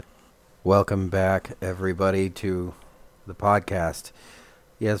Welcome back, everybody, to the podcast.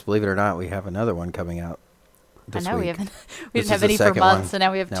 Yes, believe it or not, we have another one coming out I this know we week. haven't. This We didn't is have the any for second months, one. so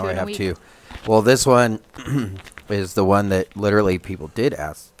now we have Now two we in a have week. two. Well, this one is the one that literally people did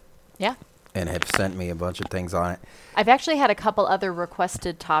ask Yeah, and have sent me a bunch of things on it. I've actually had a couple other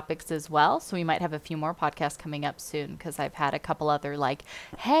requested topics as well, so we might have a few more podcasts coming up soon because I've had a couple other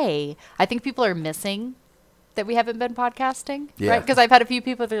hey, I think people are missing that we haven't been podcasting, Yeah. right? Because I've had a few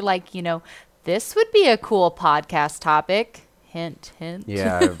people that are like, this would be a cool podcast topic. Hint, hint.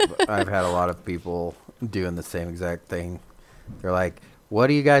 Yeah, I've had a lot of people doing the same exact thing. They're like, what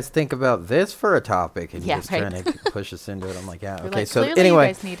do you guys think about this for a topic? And Yeah, you're just right. trying to push us into it. I'm like, yeah, We're okay. like, So clearly anyway,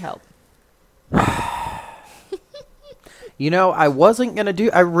 you guys need help. I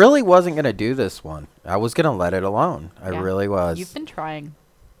really wasn't going to do this one. I was going to let it alone. I Yeah. really was. You've been trying.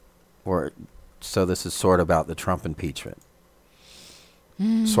 So this is sort of about the Trump impeachment.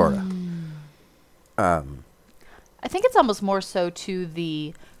 Sort of. I think it's almost more so to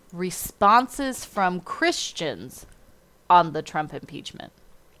the responses from Christians on the Trump impeachment.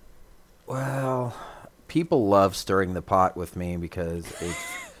 Well, people love stirring the pot with me because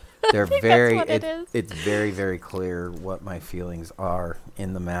they're think very that's what it is. it's very, very clear what my feelings are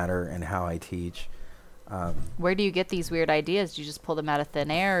in the matter and how I teach. Where do you get these weird ideas? Do you just pull them out of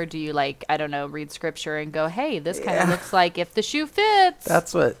thin air? Or do you read scripture and go, hey, this kind of looks like if the shoe fits?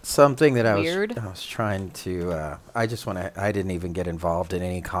 That's something that Weird. I was trying to, I didn't even get involved in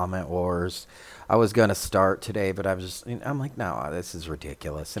any comment wars. I was going to start today, but I'm like, no, this is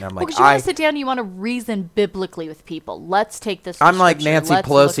ridiculous. And I'm like, Because you want to sit down and you want to reason biblically with people. Let's take this to I'm like scripture. Nancy Let's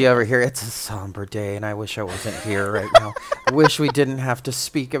look Pelosi at over this. here. It's a somber day, and I wish I wasn't here right now. I wish we didn't have to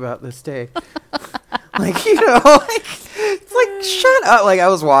speak about this day. It's like, shut up. Like, I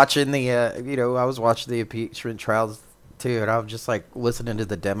was watching the impeachment trials, too, and I was just, like, listening to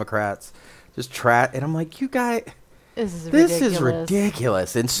the Democrats just and I'm like, you guys, This is this ridiculous. is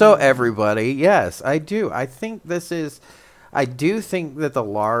ridiculous. And so, everybody, yes, I do. I do think that the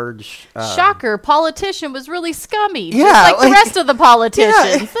large... Shocker, politician was really scummy. Yeah, just like the like- rest of the politicians.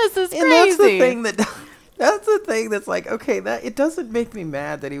 Yeah, This is crazy. And that's the thing that's the thing that's like, okay, that it doesn't make me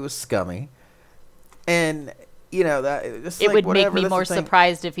mad that he was scummy. And that It would make me more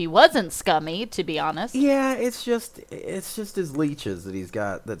surprised if he wasn't scummy, to be honest. Yeah, it's just his leeches that he's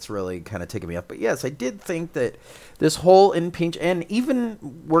got that's really kind of ticking me up. But yes, I did think that this whole impeachment, and even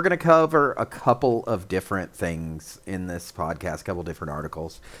we're going to cover a couple of different things in this podcast, a couple different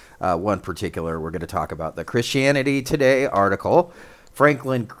articles. One particular, we're going to talk about the Christianity Today article,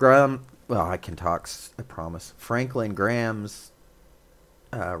 Franklin Graham. Well, I can talk, I promise. Franklin Graham's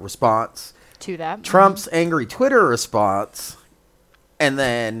response. To that. Trump's angry Twitter response, and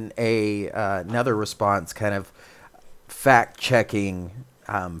then another response kind of fact-checking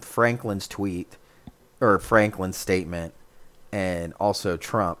Franklin's tweet, or Franklin's statement, and also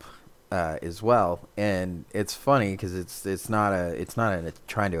Trump as well. And it's funny because it's not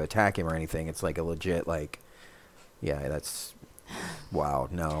trying to attack him or anything. It's like a legit, yeah, that's, wow,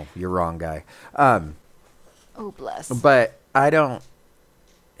 no, you're wrong, guy. Oh, bless. But I don't...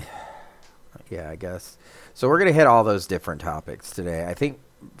 Yeah, I guess. So we're going to hit all those different topics today. I think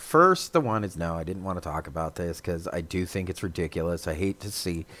first the one is no, I didn't want to talk about this because I do think it's ridiculous. I do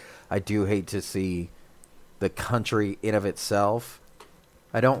hate to see the country in of itself.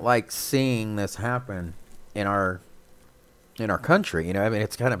 I don't like seeing this happen in our country.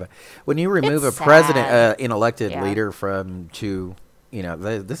 It's kind of when you remove It's a president, sad. an elected Yeah. leader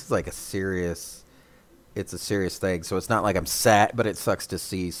this is like it's a serious thing. So it's not like I'm sad, but it sucks to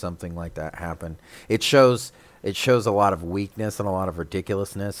see something like that happen. It shows a lot of weakness and a lot of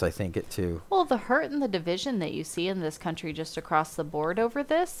ridiculousness. I think it too. Well, the hurt and the division that you see in this country just across the board over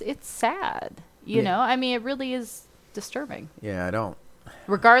this, it's sad. You know? I mean, it really is disturbing. Yeah, I don't.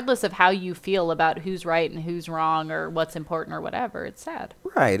 Regardless of how you feel about who's right and who's wrong or what's important or whatever, it's sad.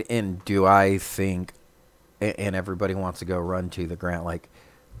 Right. And do I think, and everybody wants to go run to the ground,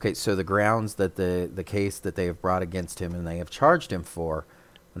 okay, so the grounds that the case that they have brought against him and they have charged him for,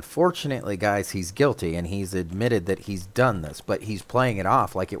 unfortunately, guys, he's guilty and he's admitted that he's done this, but he's playing it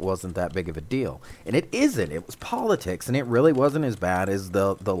off like it wasn't that big of a deal. And it isn't. It was politics, and it really wasn't as bad as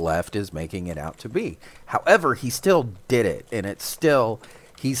the left is making it out to be. However, he still did it, and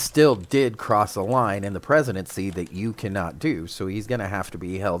he still did cross a line in the presidency that you cannot do. So he's going to have to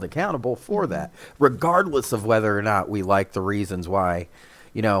be held accountable for that, regardless of whether or not we like the reasons why.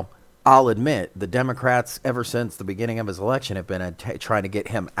 I'll admit the Democrats, ever since the beginning of his election, have been trying to get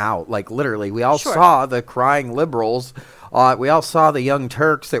him out. Like literally, we all Sure. saw the crying liberals. We all saw the young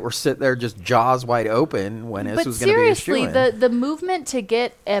Turks that were sitting there just jaws wide open when this But was going to be a seriously, shoo-in. the movement to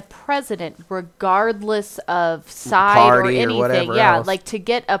get a president, regardless of side or Party or anything, whatever yeah, else. like to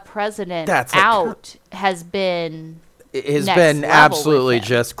get a president That's like- out has been It has next been level absolutely with him.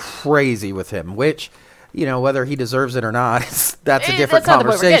 just crazy with him, which, you know, whether he deserves it or not, that's a different that's not the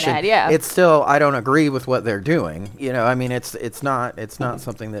point we're getting conversation. at, yeah. It's still, I don't agree with what they're doing. You know, I mean, it's not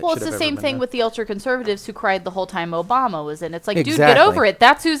something that Well, should it's have the ever same been thing done. with the ultra conservatives who cried the whole time Obama was in. It's like, dude, get Exactly. over it.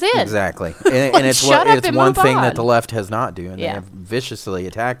 That's who's in. Exactly. And, Like, it's shut up it's and one move thing on. that the left has not done. They Yeah. have viciously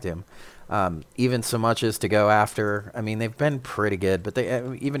attacked him. Even so much as to go after, I mean, they've been pretty good, but they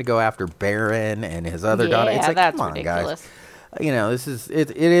even to go after Barron and his other daughter. It's Yeah, like, that's come on, ridiculous. guys. You know, this is it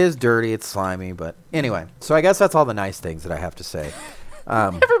is dirty, it's slimy, but anyway. So I guess that's all the nice things that I have to say.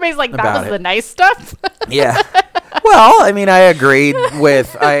 Everybody's like, that About was it. the nice stuff. Yeah. Well, I mean, I agreed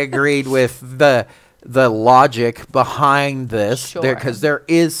with the logic behind this Sure. because there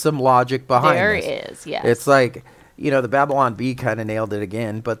is some logic behind There this. is, yes. It's like, you know, the Babylon Bee kind of nailed it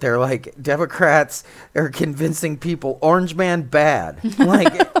again, but they're like, Democrats are convincing people Orange Man bad.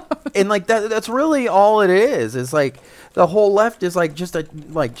 Like, and like that's really all it is. It's like the whole left is like just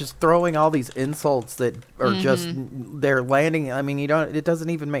throwing all these insults that are just they're landing. I mean, it doesn't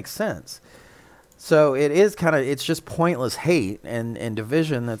even make sense. So it's just pointless hate and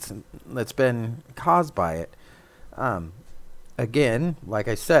division that's been caused by it. Again, like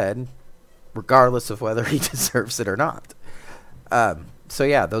I said, regardless of whether he deserves it or not. So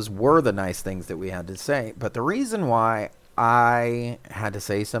yeah, those were the nice things that we had to say. But the reason why I had to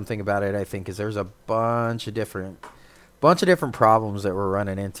say something about it, I think, is there's a bunch of different problems that we're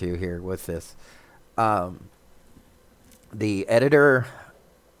running into here with this. The editor,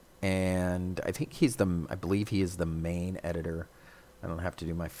 and I believe he is the main editor. I don't have to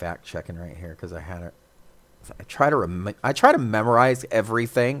do my fact checking right here because I had it. I try to memorize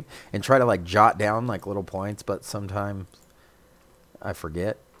everything and try to like jot down like little points, but sometimes I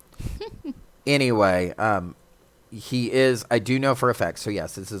forget. Anyway, he is. I do know for a fact. So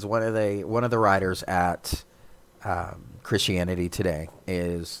yes, this is one of the writers at Christianity Today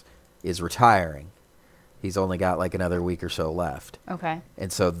is retiring. He's only got like another week or so left. Okay.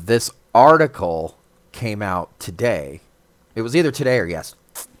 And so this article came out today. It was either today or yes.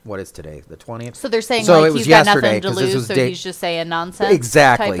 What is today? The 20th? So they're saying So it like was he's got yesterday, nothing to 'cause this lose, was so day- he's just saying nonsense.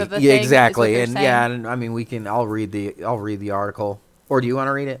 Exactly. Type of a Yeah, thing, is exactly. what they're And saying? yeah, and I mean I'll read the article. Or do you want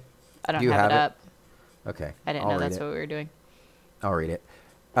to read it? I don't Do you have it up. Okay. I didn't I'll know read that's it. what we were doing. I'll read it.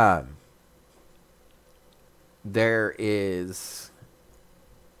 There is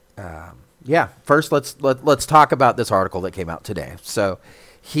first let's talk about this article that came out today. So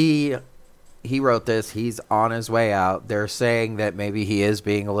he wrote this. He's on his way out. They're saying that maybe he is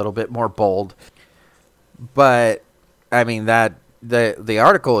being a little bit more bold. But I mean that the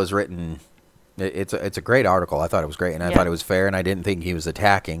article is written, it's a great article. I thought it was great and I Yeah. thought it was fair and I didn't think he was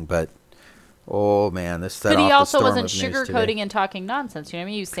attacking, but oh man, this set But he off also the storm wasn't of news today. sugarcoating and talking nonsense. You know what I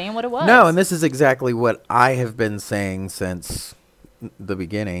mean? He was saying what it was. No, and this is exactly what I have been saying since the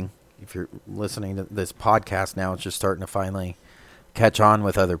beginning. If you're listening to this podcast now, it's just starting to finally catch on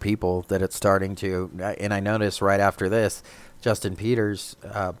with other people that it's starting to. And I noticed right after this, Justin Peters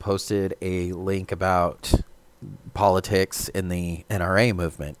posted a link about politics in the NRA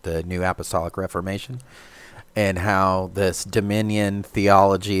movement, the New Apostolic Reformation, and how this dominion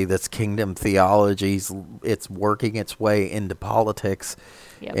theology, this kingdom theology, it's working its way into politics.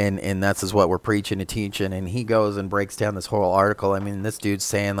 Yep. And that's is what we're preaching and teaching. And he goes and breaks down this whole article. I mean, this dude's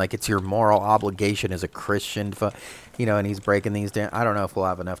saying like it's your moral obligation as a Christian, and he's breaking these down. I don't know if we'll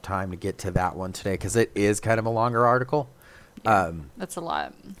have enough time to get to that one today because it is kind of a longer article. That's a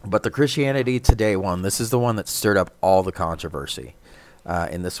lot. But the Christianity Today one, this is the one that stirred up all the controversy.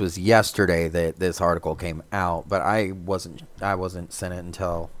 And this was yesterday that this article came out, but I wasn't sent it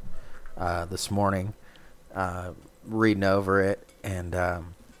until this morning, reading over it, and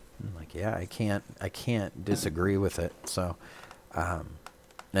I'm like, yeah, I can't disagree with it. So,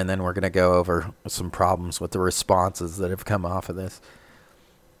 and then we're gonna go over some problems with the responses that have come off of this.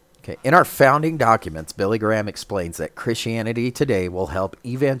 Okay, in our founding documents, Billy Graham explains that Christianity Today will help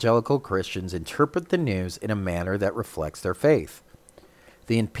evangelical Christians interpret the news in a manner that reflects their faith.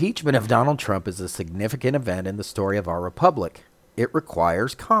 The impeachment of Donald Trump is a significant event in the story of our republic. It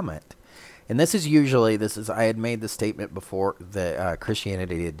requires comment. And I had made the statement before that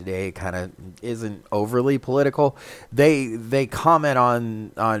Christianity Today kind of isn't overly political. They comment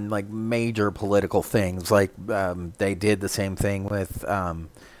on like major political things. Like they did the same thing with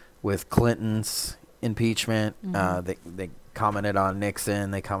with Clinton's impeachment. Mm-hmm. They commented on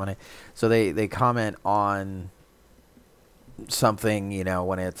Nixon. So they comment on something,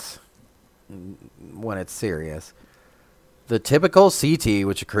 when it's serious. The typical CT,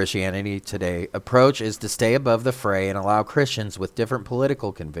 which is Christianity Today, approach is to stay above the fray and allow Christians with different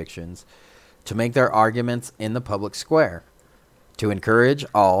political convictions to make their arguments in the public square, to encourage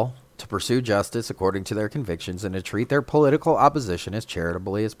all to pursue justice according to their convictions, and to treat their political opposition as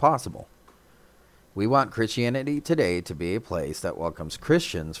charitably as possible. We want Christianity Today to be a place that welcomes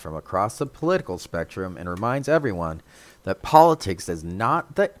Christians from across the political spectrum and reminds everyone that politics is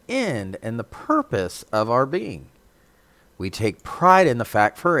not the end and the purpose of our being. We take pride in the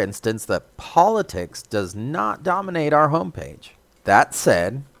fact, for instance, that politics does not dominate our homepage. That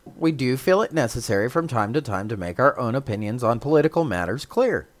said, we do feel it necessary from time to time to make our own opinions on political matters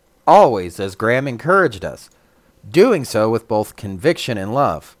clear. Always, as Graham encouraged us, doing so with both conviction and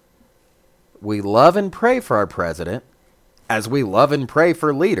love. We love and pray for our president, as we love and pray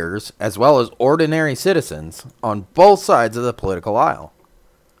for leaders, as well as ordinary citizens, on both sides of the political aisle.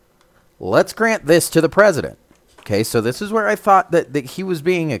 Let's grant this to the president. Okay, so this is where I thought that he was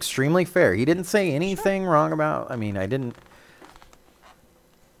being extremely fair. He didn't say anything wrong about,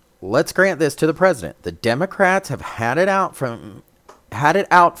 Let's grant this to the president. The Democrats have had it out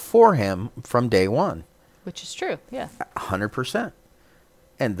for him from day one. Which is true, yeah. 100%.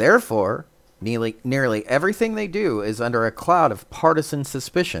 And therefore, nearly everything they do is under a cloud of partisan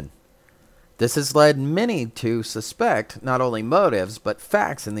suspicion. This has led many to suspect not only motives, but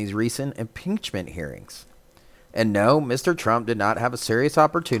facts in these recent impeachment hearings. And no, Mr. Trump did not have a serious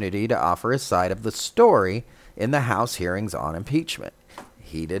opportunity to offer his side of the story in the House hearings on impeachment.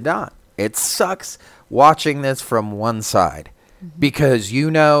 He did not. It sucks watching this from one side, because you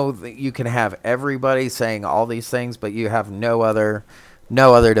can have everybody saying all these things, but you have no other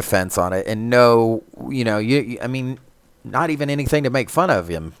defense on it, and not even anything to make fun of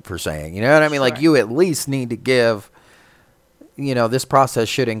him for saying. You know what I mean? Sure. Like, you at least need to give. This process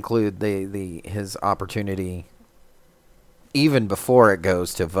should include his opportunity, even before it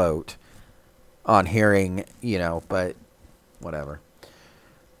goes to vote on hearing. But whatever.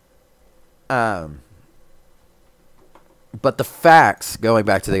 But the facts, going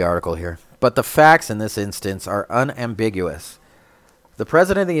back to the article here, but the facts in this instance are unambiguous. The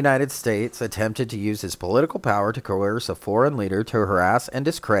President of the United States attempted to use his political power to coerce a foreign leader to harass and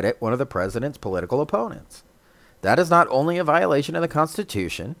discredit one of the President's political opponents. That is not only a violation of the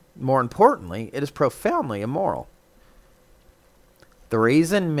Constitution, more importantly, it is profoundly immoral. The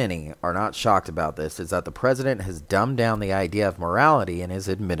reason many are not shocked about this is that the President has dumbed down the idea of morality in his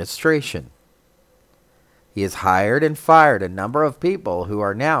administration. He has hired and fired a number of people who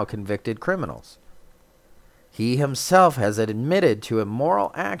are now convicted criminals. He himself has admitted to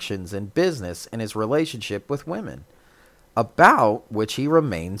immoral actions in business and his relationship with women, about which he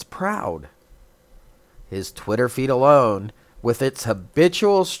remains proud. His Twitter feed alone, with its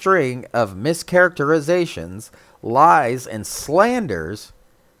habitual string of mischaracterizations, lies, and slanders,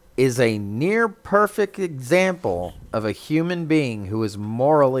 is a near-perfect example of a human being who is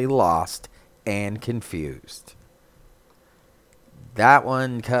morally lost and confused. That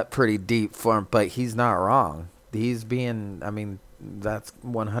one cut pretty deep for him, but he's not wrong. That's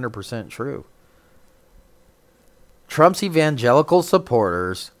 100% true. Trump's evangelical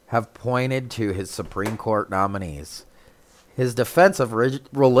supporters have pointed to his Supreme Court nominees, his defense of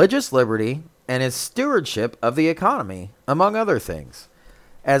religious liberty, and his stewardship of the economy, among other things,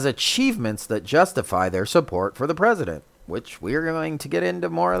 as achievements that justify their support for the president, which we're going to get into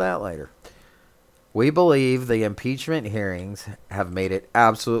more of that later. We believe the impeachment hearings have made it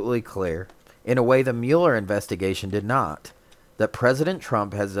absolutely clear, in a way the Mueller investigation did not, that President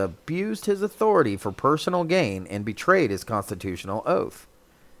Trump has abused his authority for personal gain and betrayed his constitutional oath.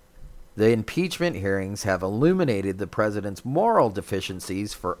 The impeachment hearings have illuminated the president's moral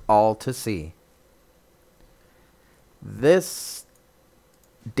deficiencies for all to see. This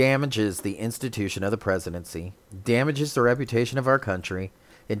damages the institution of the presidency, damages the reputation of our country,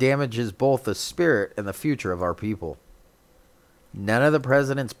 it damages both the spirit and the future of our people. None of the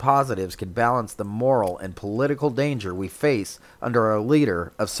president's positives can balance the moral and political danger we face under a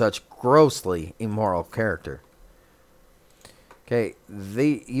leader of such grossly immoral character. Okay,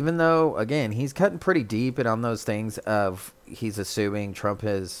 even though, again, he's cutting pretty deep in on those things of he's assuming Trump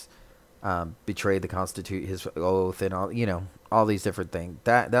has betrayed the Constitution, his oath, and all these different things.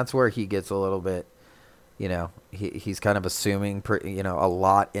 That's where he gets a little bit. He's kind of assuming, a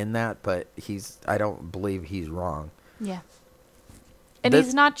lot in that, but I don't believe he's wrong. Yeah. And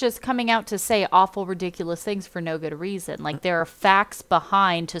he's not just coming out to say awful, ridiculous things for no good reason. Like, there are facts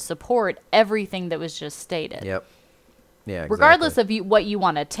behind to support everything that was just stated. Yep. Yeah, exactly. Regardless of what you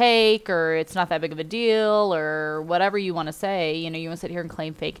want to take, or it's not that big of a deal, or whatever you want to say, you want to sit here and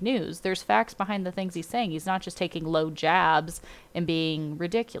claim fake news. There's facts behind the things he's saying. He's not just taking low jabs and being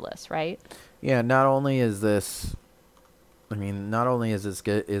ridiculous, right? Yeah, not only is this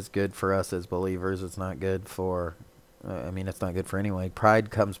good for us as believers, it's not good for, it's not good for anyone.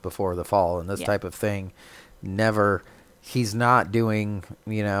 Pride comes before the fall, and this type of thing he's not doing,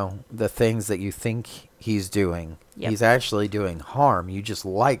 the things that you think he's doing. Yep. He's actually doing harm. You just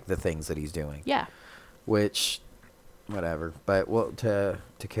like the things that he's doing. Yeah. Which, whatever. But to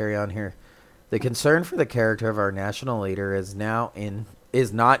carry on here, the concern for the character of our national leader is not new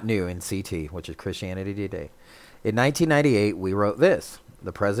in CT, which is Christianity Today. In 1998, we wrote this: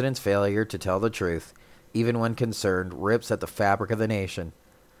 the president's failure to tell the truth, even when concerned, rips at the fabric of the nation.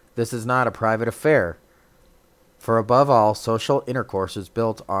 This is not a private affair. For above all, social intercourse is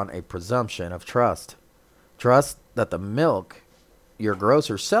built on a presumption of trust. Trust that the milk your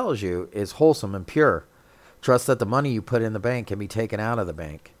grocer sells you is wholesome and pure. Trust that the money you put in the bank can be taken out of the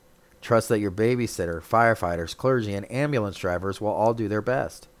bank. Trust that your babysitter, firefighters, clergy, and ambulance drivers will all do their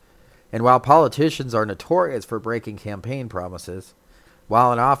best. And while politicians are notorious for breaking campaign promises,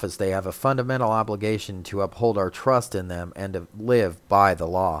 while in office they have a fundamental obligation to uphold our trust in them and to live by the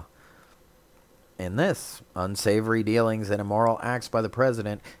law. In this, unsavory dealings and immoral acts by the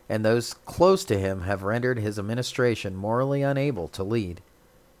president and those close to him have rendered his administration morally unable to lead.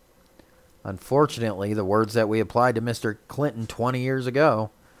 Unfortunately, the words that we applied to Mr. Clinton 20 years ago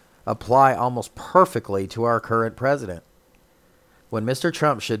apply almost perfectly to our current president. When Mr.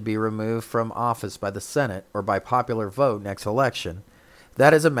 Trump should be removed from office by the Senate or by popular vote next election,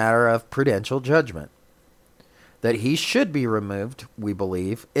 that is a matter of prudential judgment. That he should be removed, we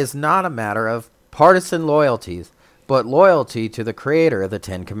believe, is not a matter of partisan loyalties, but loyalty to the creator of the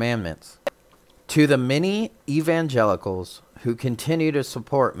Ten Commandments. To the many evangelicals who continue to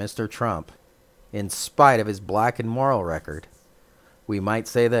support Mr. Trump, in spite of his blackened moral record, we might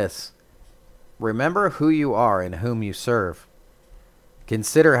say this: remember who you are and whom you serve.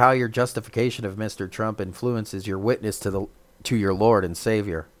 Consider how your justification of Mr. Trump influences your witness to your Lord and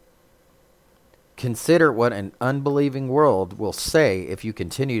Savior. Consider what an unbelieving world will say if you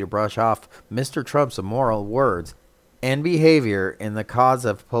continue to brush off Mr. Trump's immoral words and behavior in the cause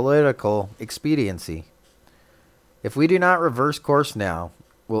of political expediency. If we do not reverse course now,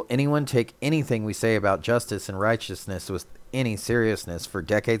 will anyone take anything we say about justice and righteousness with any seriousness for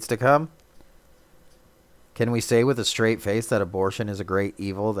decades to come? Can we say with a straight face that abortion is a great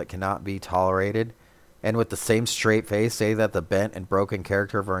evil that cannot be tolerated, and with the same straight face say that the bent and broken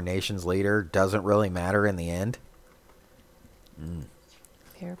character of our nation's leader doesn't really matter in the end?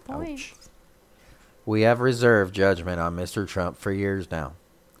 Fair point. Ouch. We have reserved judgment on Mr. Trump for years now.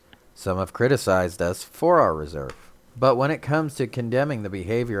 Some have criticized us for our reserve. But when it comes to condemning the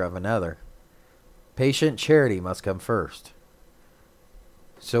behavior of another, patient charity must come first.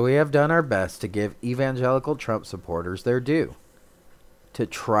 So we have done our best to give evangelical Trump supporters their due, to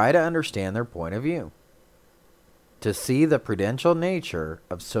try to understand their point of view, to see the prudential nature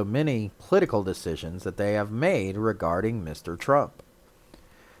of so many political decisions that they have made regarding Mr. Trump.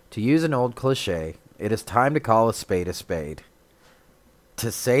 To use an old cliche, it is time to call a spade a spade.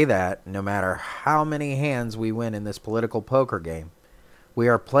 To say that, no matter how many hands we win in this political poker game, we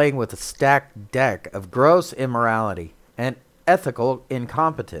are playing with a stacked deck of gross immorality and ethical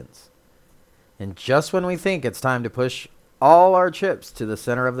incompetence. And just when we think it's time to push all our chips to the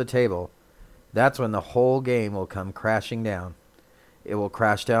center of the table, that's when the whole game will come crashing down. It will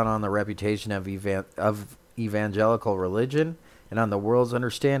crash down on the reputation of evangelical religion and on the world's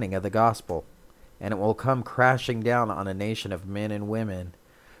understanding of the gospel. And it will come crashing down on a nation of men and women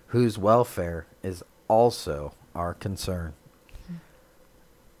whose welfare is also our concern.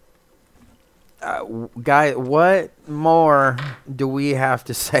 Guy, what more do we have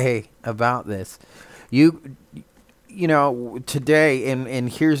to say about this? You know, today, and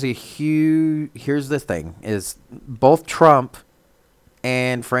here's the thing, is both Trump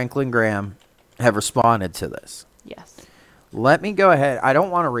and Franklin Graham have responded to this. Yes. Let me go ahead. I don't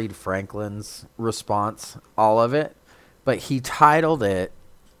want to read Franklin's response, all of it, but he titled it,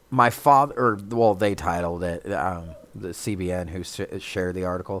 they titled it, the CBN who shared the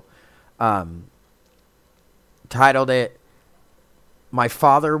article, titled it, "My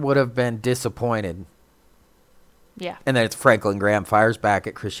father would have been disappointed." Yeah. And then it's Franklin Graham fires back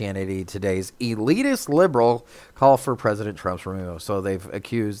at Christianity Today's elitist liberal call for President Trump's removal. So they've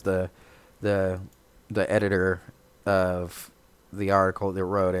accused the editor of the article that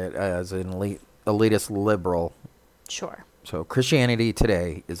wrote it as an elitist liberal. Sure. So Christianity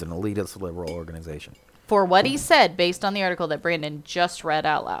Today is an elitist liberal organization. For what he said based on the article that Brandon just read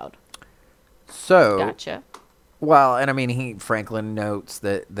out loud. So Gotcha. Well, and I mean, Franklin notes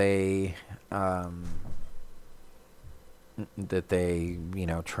that they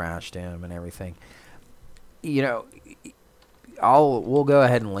trashed him and everything. We'll go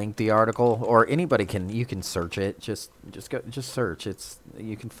ahead and link the article, or anybody you can search it. Just search.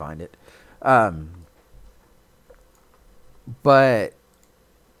 You can find it. But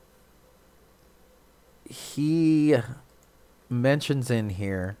he mentions in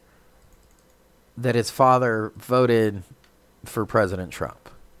here that his father voted for President Trump.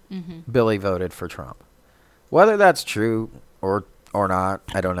 Mm-hmm. Billy voted for Trump. Whether that's true or not,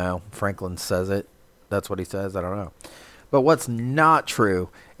 I don't know. Franklin says it. That's what he says. I don't know. But what's not true,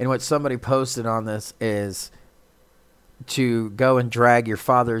 and what somebody posted on this, is to go and drag your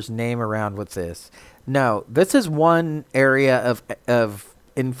father's name around with this. No, this is one area of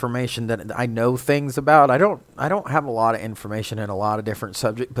information that I know things about. I don't have a lot of information in a lot of different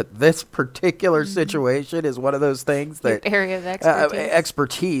subjects, but this particular situation is one of those things that Your area of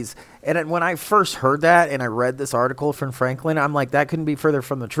expertise. And when I first heard that and I read this article from Franklin, I'm like, that couldn't be further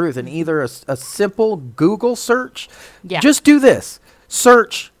from the truth. And either a simple Google search, just do this: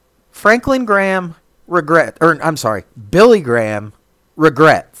 search Franklin Graham Billy Graham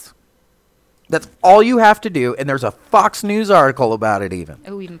regrets. That's all you have to do, and there's a Fox News article about it even.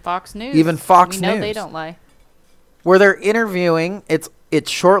 Oh, even Fox News. Even Fox we know News. They don't lie. Where they're interviewing, it's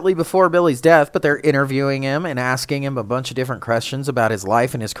shortly before Billy's death, but they're interviewing him and asking him a bunch of different questions about his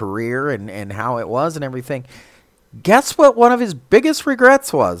life and his career and how it was and everything. Guess what one of his biggest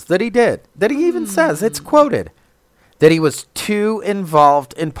regrets was that he did? That he even says, it's quoted, that he was too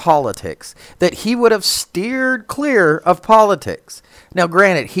involved in politics, that he would have steered clear of politics. Now,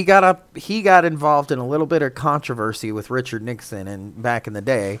 granted, he got involved in a little bit of controversy with Richard Nixon and back in the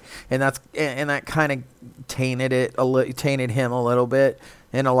day, and that kind of tainted him a little bit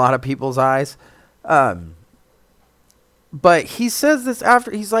in a lot of people's eyes. But he says this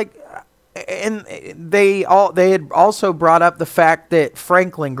after he's like, and they had also brought up the fact that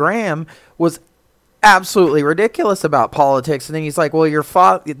Franklin Graham was absolutely ridiculous about politics, and then he's like, well, your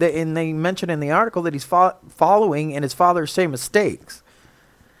father, and they mention in the article that he's following in his father's same mistakes,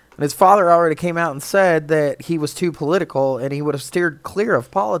 and his father already came out and said that he was too political and he would have steered clear of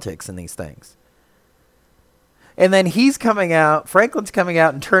politics and these things. And then Franklin's coming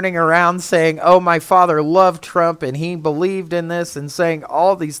out and turning around saying, oh, my father loved Trump and he believed in this, and saying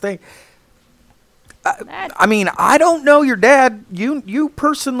all these things. I mean, I don't know your dad. You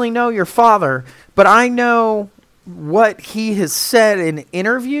personally know your father, but I know what he has said in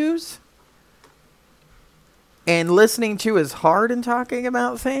interviews and listening to his heart and talking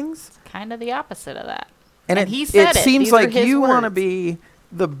about things. Kind of the opposite of that. And he said it seems These like are his you want to words. be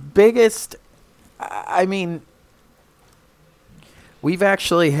the biggest. I mean, we've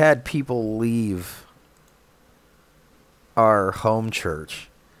actually had people leave our home church.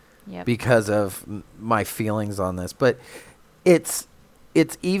 Yep. Because of my feelings on this, but it's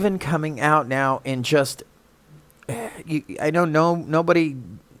even coming out now in just. I know nobody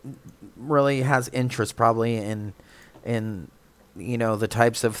really has interest probably in the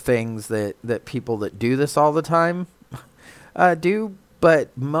types of things that people that do this all the time do,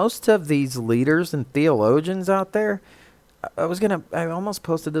 but most of these leaders and theologians out there. I almost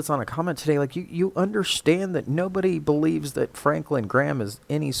posted this on a comment today. Like, you understand that nobody believes that Franklin Graham has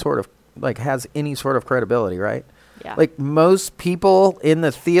any sort of credibility, right? Yeah. Like, most people in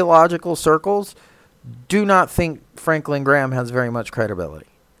the theological circles do not think Franklin Graham has very much credibility.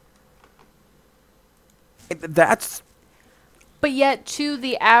 But yet, to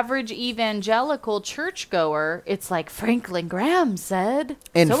the average evangelical churchgoer, it's like Franklin Graham said,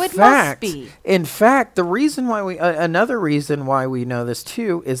 so it must be. In fact, the reason why another reason why we know this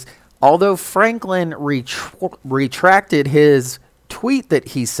too is, although Franklin retracted his tweet that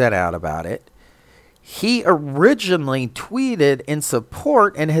he sent out about it, he originally tweeted in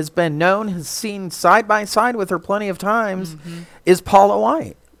support and has seen side by side with her plenty of times, is Paula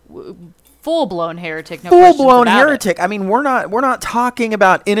White. Full-blown heretic. No full-blown heretic. I mean, we're not talking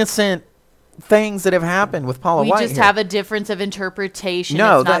about innocent things that have happened with Paula White. We just have a difference of interpretation.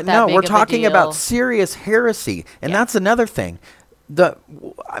 No, it's not that big we're of a talking deal. about serious heresy, and that's another thing.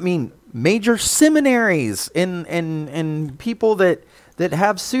 Major seminaries and people that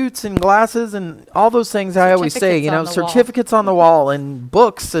have suits and glasses and all those things. I always say, certificates on the wall and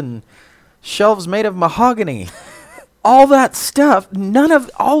books and shelves made of mahogany. All that stuff,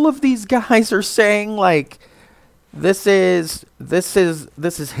 all of these guys are saying, like, This is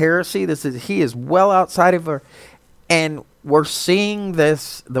heresy. He is well outside of her, and we're seeing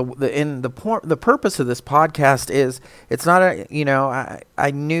this. The purpose of this podcast is it's not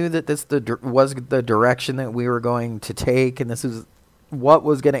I knew that this was the direction that we were going to take, and this is what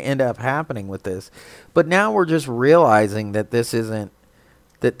was going to end up happening with this. But now we're just realizing that this isn't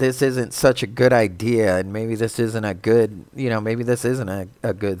such a good idea, and maybe this isn't a good maybe this isn't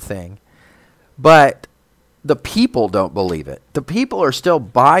a good thing, but the people don't believe it. The people are still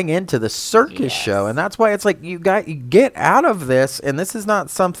buying into the circus show, and that's why it's like you get out of this, and this is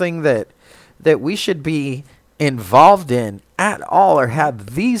not something that we should be involved in at all or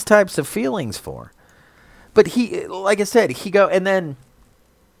have these types of feelings for. But he, like I said, and then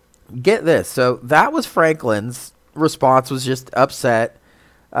get this. So that was Franklin's response, was just upset.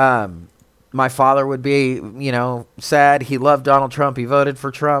 My father would be, sad. He loved Donald Trump. He voted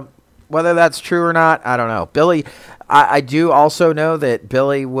for Trump. Whether that's true or not, I don't know. Billy, I do also know that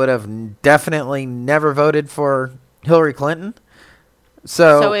Billy would have definitely never voted for Hillary Clinton.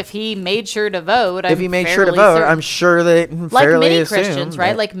 So if he made sure to vote, I'm sure that like many Christians,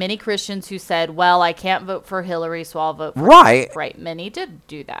 right? Like many Christians who said, "Well, I can't vote for Hillary, so I'll vote for Trump." Right? Many did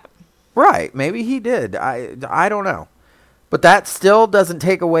do that. Right? Maybe he did. I don't know. But that still doesn't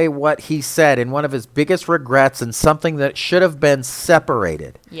take away what he said in one of his biggest regrets and something that should have been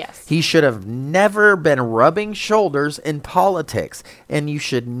separated. Yes. He should have never been rubbing shoulders in politics. And you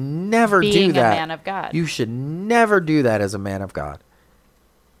should never do that. Being a man of God. You should never do that as a man of God.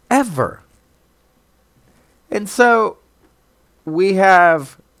 Ever. And so we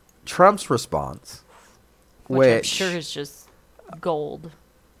have Trump's response. Which I'm sure is just gold.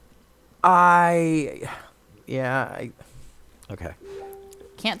 Okay.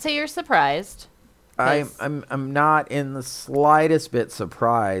 Can't say you're surprised. I'm not in the slightest bit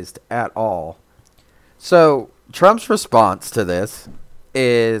surprised at all. So Trump's response to this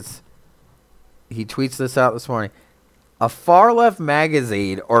is, he tweets this out this morning: a far left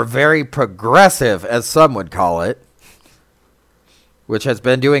magazine, or very progressive as some would call it, which has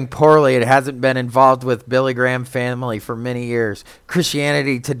been doing poorly. It hasn't been involved with Billy Graham family for many years.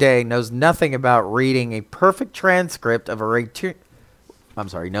 Christianity Today knows nothing about reading a perfect transcript of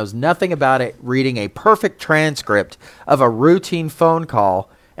knows nothing about it reading a perfect transcript of a routine phone call,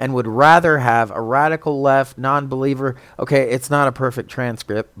 and would rather have a radical left non-believer. Okay, it's not a perfect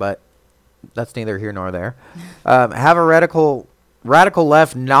transcript, but that's neither here nor there. Have a radical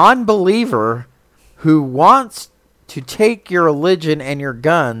left non-believer who wants to take your religion and your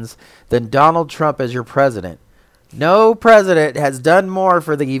guns than Donald Trump as your president. No president has done more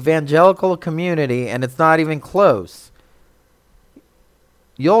for the evangelical community, and it's not even close.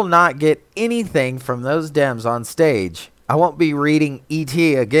 You'll not get anything from those Dems on stage. I won't be reading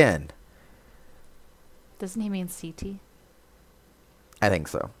E.T. again. Doesn't he mean C.T.? I think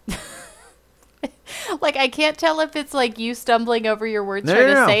so. Like, I can't tell if it's like you stumbling over your words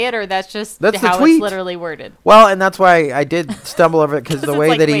to say it, or that's how it's literally worded. Well, and that's why I did stumble over it, because the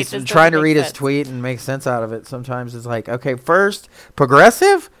way that he's trying to read his tweet and make sense out of it sometimes is like, okay, first,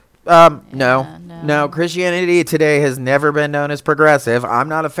 progressive? No. Christianity Today has never been known as progressive. I'm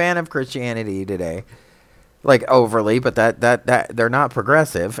not a fan of Christianity Today, like overly, but that they're not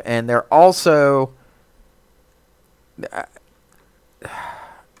progressive, and they're also.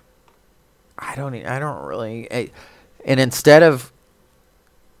 I don't really. And instead of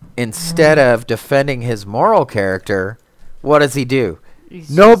defending his moral character, what does he do?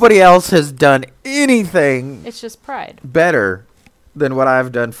 Nobody else has done anything. It's just pride. Better than what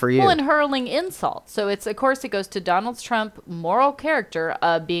I've done for you. Well, and hurling insults. So of course it goes to Donald Trump moral character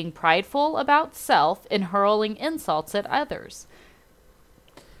of being prideful about self and hurling insults at others.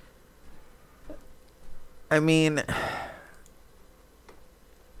 I mean,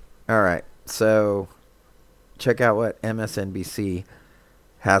 all right. So, check out what MSNBC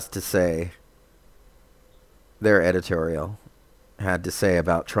has to say. Their editorial had to say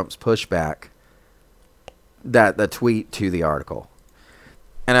about Trump's pushback, the tweet to the article.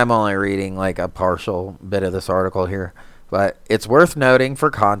 And I'm only reading like a partial bit of this article here, but it's worth noting for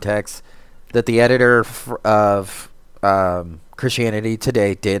context that the editor of Christianity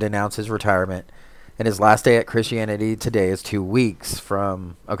Today did announce his retirement. And his last day at Christianity Today is 2 weeks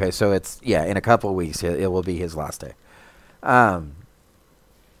from... Okay, so it's... Yeah, in a couple of weeks, it will be his last day.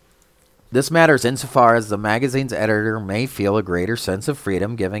 This matters insofar as the magazine's editor may feel a greater sense of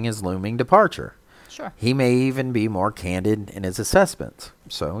freedom given his looming departure. Sure. He may even be more candid in his assessments.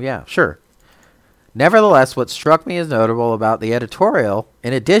 So, yeah, sure. Nevertheless, what struck me as notable about the editorial,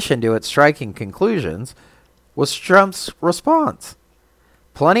 in addition to its striking conclusions, was Trump's response.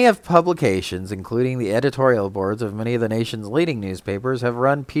 Plenty of publications, including the editorial boards of many of the nation's leading newspapers, have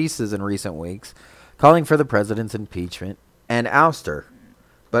run pieces in recent weeks calling for the president's impeachment and ouster,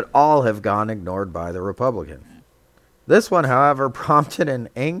 but all have gone ignored by the Republican. This one, however, prompted an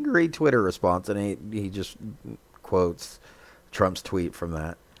angry Twitter response, and he just quotes Trump's tweet from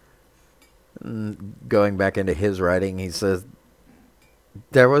that. Going back into his writing, he says,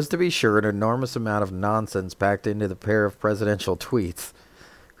 "There was, to be sure, an enormous amount of nonsense packed into the pair of presidential tweets.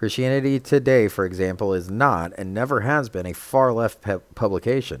 Christianity Today, for example, is not and never has been a far-left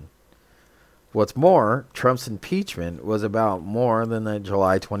publication. What's more, Trump's impeachment was about more than the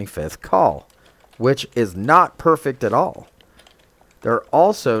July 25th call, which is not perfect at all. There are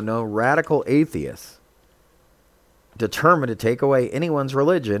also no radical atheists determined to take away anyone's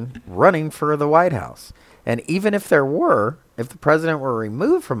religion running for the White House. And even if there were, if the president were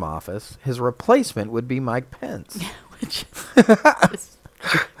removed from office, his replacement would be Mike Pence." Which is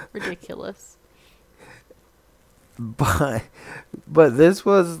ridiculous. But this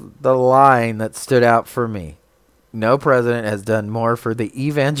was the line that stood out for me. No president has done more for the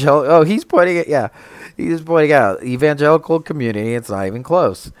evangelical. Oh, he's pointing it. Yeah, he's pointing out evangelical community. It's not even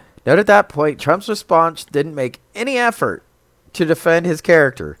close. Note at that point, Trump's response didn't make any effort to defend his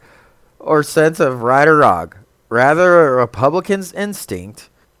character or sense of right or wrong. Rather, a Republican's instinct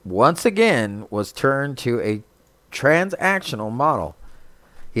once again was turned to a transactional model.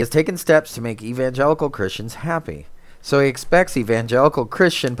 He has taken steps to make evangelical Christians happy. So he expects evangelical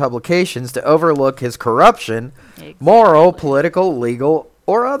Christian publications to overlook his corruption, moral, political, legal,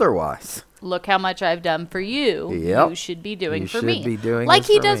 or otherwise. Look how much I've done for you. Yep. You should be doing You for should me. be doing like this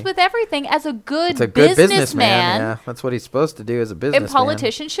he for does me. with everything as a good, It's a good businessman. businessman. Yeah, that's what he's supposed to do as a businessman. And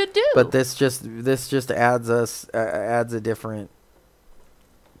politicians should do. But this just adds a different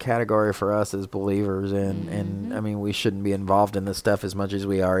category for us as believers, and I mean, we shouldn't be involved in this stuff as much as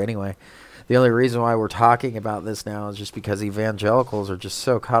we are anyway. The only reason why we're talking about this now is just because evangelicals are just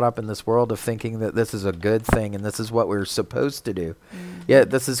so caught up in this world of thinking that this is a good thing and this is what we're supposed to do.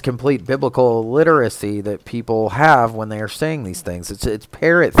 Yet this is complete biblical illiteracy that people have when they are saying these things. It's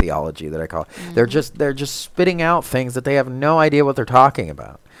parrot theology that I call it. They're just spitting out things that they have no idea what they're talking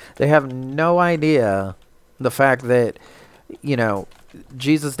about. They have no idea the fact that, you know,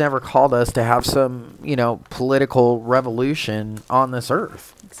 Jesus never called us to have some, you know, political revolution on this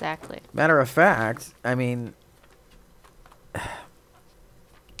earth. Exactly. Matter of fact, I mean, let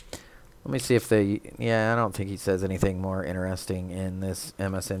me see if I don't think he says anything more interesting in this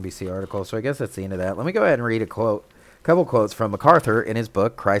MSNBC article. So I guess that's the end of that. Let me go ahead and read a couple quotes from MacArthur in his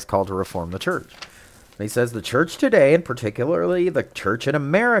book, Christ Called to Reform the Church. He says, "The church today, and particularly the church in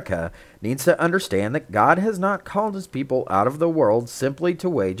America, needs to understand that God has not called his people out of the world simply to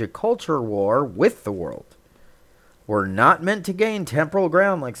wage a culture war with the world. We're not meant to gain temporal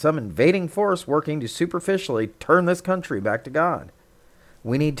ground like some invading force working to superficially turn this country back to God.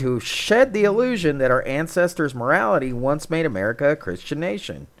 We need to shed the illusion that our ancestors' morality once made America a Christian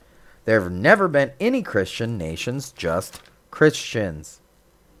nation. There have never been any Christian nations, just Christians.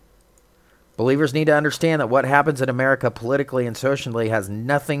 Believers need to understand that what happens in America politically and socially has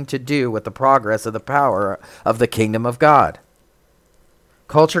nothing to do with the progress of the power of the kingdom of God.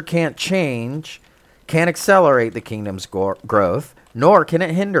 Culture can't accelerate the kingdom's growth, nor can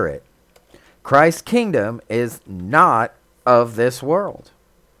it hinder it. Christ's kingdom is not of this world."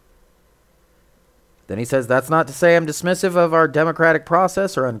 Then he says, "That's not to say I'm dismissive of our democratic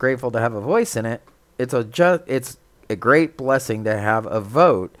process or ungrateful to have a voice in it. It's a great blessing to have a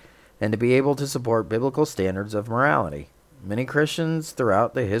vote and to be able to support biblical standards of morality. Many Christians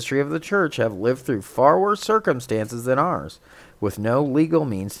throughout the history of the church have lived through far worse circumstances than ours, with no legal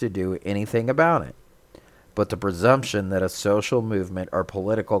means to do anything about it. But the presumption that a social movement or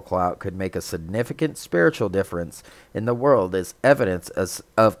political clout could make a significant spiritual difference in the world is evidence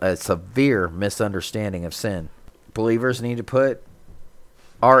of a severe misunderstanding of sin. Believers need to put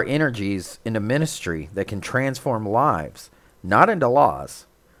our energies into ministry that can transform lives, not into laws.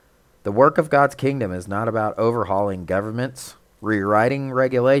 The work of God's kingdom is not about overhauling governments, rewriting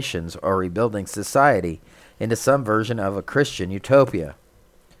regulations, or rebuilding society into some version of a Christian utopia.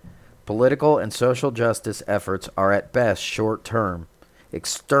 Political and social justice efforts are at best short-term,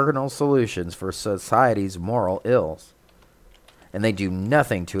 external solutions for society's moral ills, and they do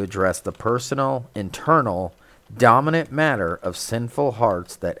nothing to address the personal, internal, dominant matter of sinful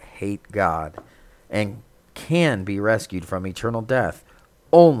hearts that hate God and can be rescued from eternal death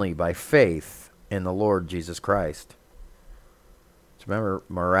only by faith in the Lord Jesus Christ. So remember,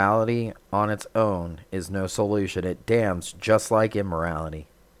 morality on its own is no solution. It damns just like immorality.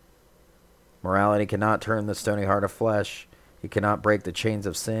 Morality cannot turn the stony heart of flesh He cannot break the chains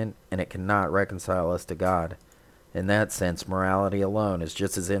of sin, and it cannot reconcile us to God. In that sense, morality alone is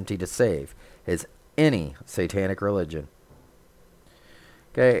just as empty to save as any satanic religion.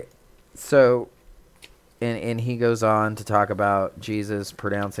 Okay, so, and he goes on to talk about Jesus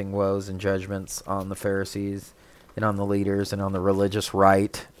pronouncing woes and judgments on the Pharisees and on the leaders and on the religious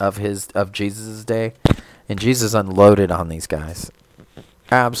right of Jesus' day. And Jesus unloaded on these guys.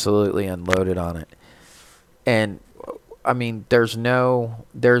 Absolutely unloaded on it. And I mean,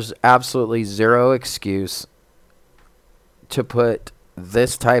 there's absolutely zero excuse to put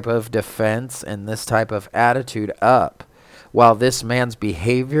this type of defense and this type of attitude up while this man's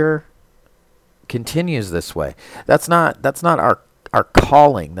behavior continues this way. That's not our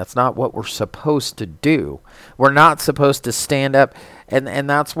calling. That's not what we're supposed to do. We're not supposed to stand up, and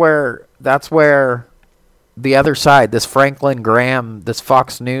that's where the other side, this Franklin Graham, this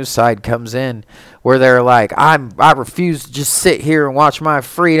Fox News side comes in, where they're like, I refuse to just sit here and watch my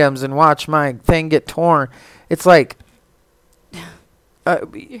freedoms and watch my thing get torn. It's like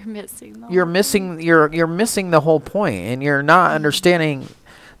you're missing you're missing the whole point, and you're not understanding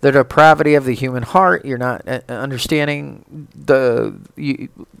the depravity of the human heart. You're not understanding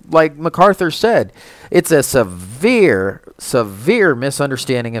like MacArthur said, it's a severe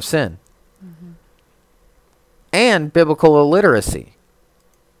misunderstanding of sin. And biblical illiteracy.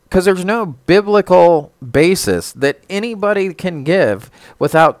 Because there's no biblical basis that anybody can give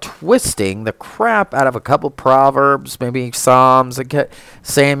without twisting the crap out of a couple Proverbs, maybe Psalms,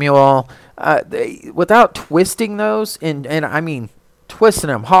 Samuel, without twisting those, and I mean twisting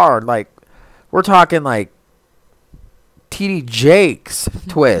them hard. Like, we're talking like T.D. Jakes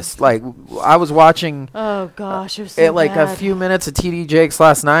twist. Like, I was watching oh gosh, it was so like bad. A few minutes of T.D. Jakes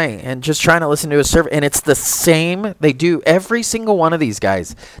last night, and just trying to listen to his sermon, and it's the same. They do, every single one of these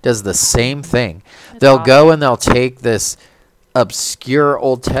guys does the same thing. They'll go and they'll take this obscure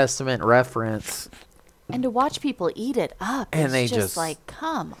Old Testament reference, and to watch people eat it up, and they just like,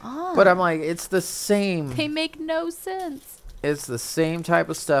 come on. But I'm like, it's the same. They make no sense. It's the same type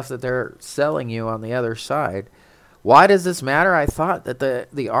of stuff that they're selling you on the other side. Why does this matter? I thought that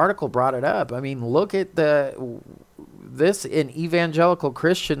the article brought it up. I mean, look at this in evangelical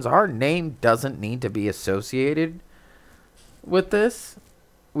Christians. Our name doesn't need to be associated with this.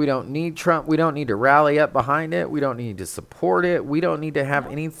 We don't need Trump. We don't need to rally up behind it. We don't need to support it. We don't need to have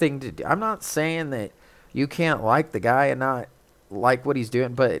anything to do. I'm not saying that you can't like the guy and not like what he's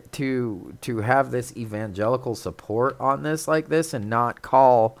doing, but to have this evangelical support on this like this and not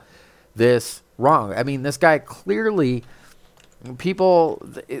call this wrong. I mean, this guy clearly, people,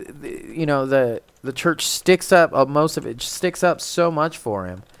 the church sticks up, most of it sticks up so much for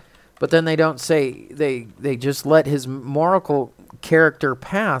him, but then they don't say, they just let his moral character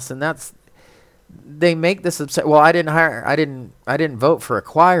pass, and they make this upset. Well, I didn't vote for a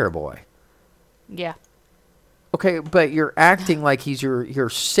choir boy. Yeah. Okay, but you're acting like he's your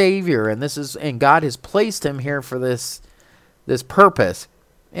savior, and God has placed him here for this purpose.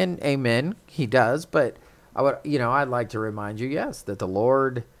 And amen, he does, but I'd like to remind you, yes, that the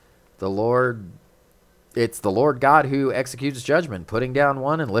Lord, it's the Lord God who executes judgment, putting down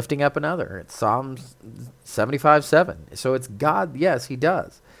one and lifting up another. It's Psalms 75:7. So it's God, yes, he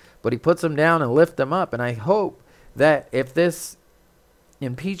does, but he puts them down and lifts them up. And I hope that if this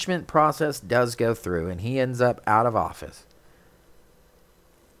impeachment process does go through and he ends up out of office,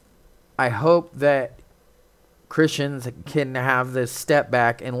 I hope that Christians can have this step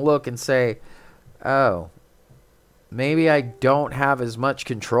back and look and say, oh, maybe I don't have as much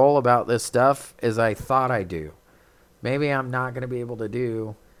control about this stuff as I thought I do. Maybe I'm not going to be able to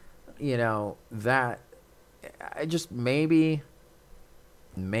do, that. I just maybe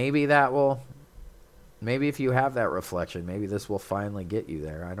that will, maybe if you have that reflection, maybe this will finally get you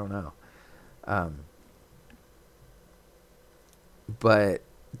there. I don't know. But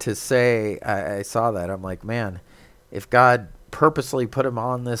to say, I saw that, I'm like, man, if God purposely put him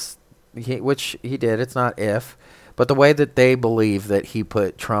on this, which he did, it's not if, but the way that they believe that he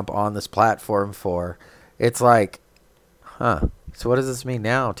put Trump on this platform for, it's like, so what does this mean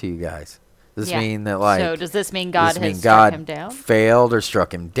now to you guys? Does this mean that, like, so does this mean God has struck him down? Failed or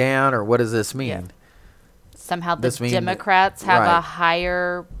struck him down, or what does this mean? Yeah. Somehow the Democrats have a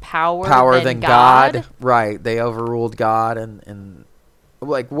higher power than God. Right. They overruled God and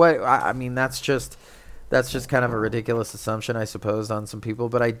like what I mean, that's just kind of a ridiculous assumption, I suppose, on some people,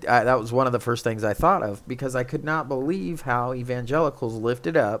 but I that was one of the first things I thought of, because I could not believe how evangelicals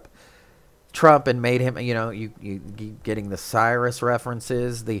lifted up Trump and made him, you getting the Cyrus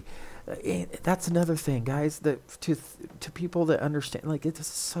references, That's another thing, guys. That to people that understand, like, it's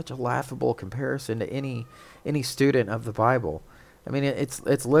such a laughable comparison to any student of the Bible. I mean,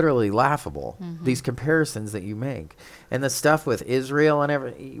 it's literally laughable, these comparisons that you make. And the stuff with Israel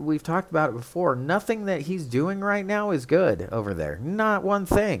and we've talked about it before. Nothing that he's doing right now is good over there. Not one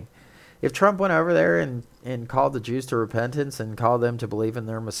thing. If Trump went over there and called the Jews to repentance and called them to believe in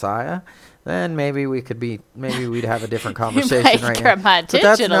their Messiah, then maybe we'd have a different conversation right now. But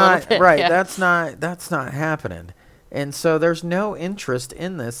that's not right. Yeah. That's not happening. And so there's no interest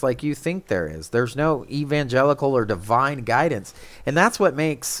in this like you think there is. There's no evangelical or divine guidance. And that's what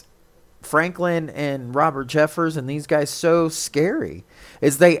makes Franklin and Robert Jeffers and these guys so scary,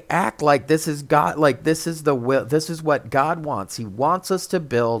 is they act like this is God, like this is the will, this is what God wants. He wants us to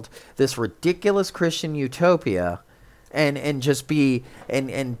build this ridiculous Christian utopia and just be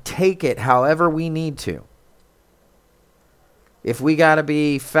and take it however we need to. If we got to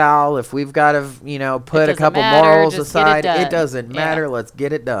be foul, if we've got to, put a couple morals aside, it doesn't matter. Let's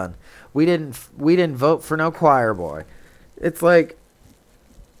get it done. We didn't vote for no choir boy. It's like,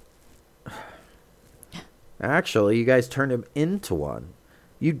 actually, you guys turned him into one.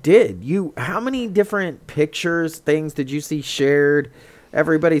 You did. How many different pictures, things did you see shared?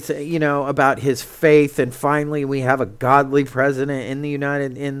 Everybody say, about his faith, and finally we have a godly president in the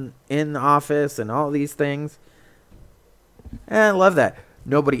in office and all these things. And I love that.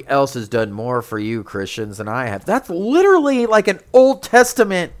 Nobody else has done more for you Christians than I have. That's literally like an Old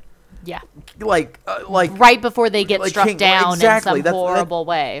Testament. Yeah. Like right before they get struck down exactly. in some horrible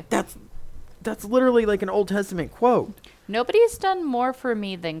way. That's literally like an Old Testament quote. Nobody's done more for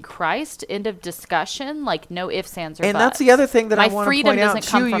me than Christ. End of discussion. Like, no ifs, ands, or buts. And that's the other thing that I want to point out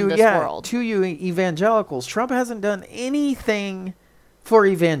doesn't come from this world. To you evangelicals. Trump hasn't done anything for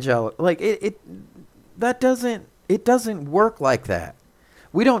evangelicals. Like, it doesn't work like that.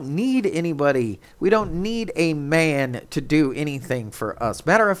 We don't need anybody. We don't need a man to do anything for us.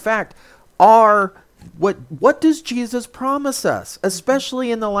 Matter of fact, what does Jesus promise us?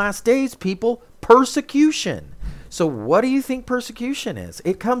 Especially in the last days, people, persecution. So what do you think persecution is?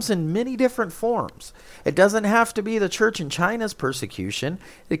 It comes in many different forms. It doesn't have to be the church in China's persecution.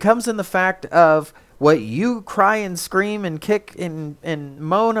 It comes in the fact of what you cry and scream and kick and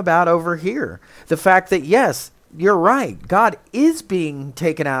moan about over here. The fact that, yes, you're right. God is being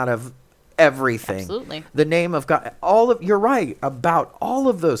taken out of everything. Absolutely. The name of God. You're right about all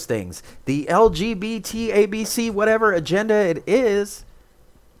of those things. The LGBT, ABC, whatever agenda it is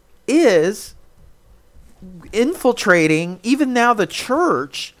infiltrating even now the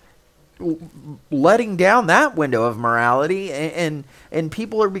church, letting down that window of morality, and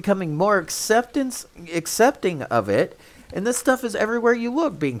people are becoming more accepting of it. And this stuff is everywhere you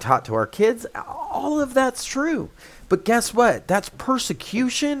look, being taught to our kids. All of that's true. But guess what? That's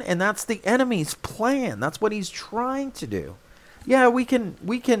persecution, and that's the enemy's plan. That's what he's trying to do. Yeah, we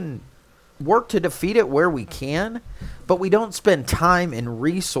can work to defeat it where we can, but we don't spend time and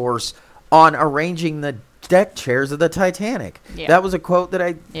resource on arranging the deck chairs of the Titanic. Yeah. That was a quote that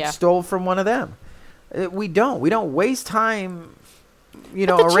I stole from one of them. We don't waste time,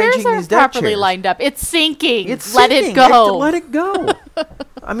 arranging these deck chairs. Properly lined up. It's sinking. Let it go. Let it go.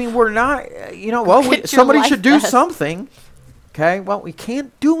 I mean, we're not, somebody should do something. Okay, well, we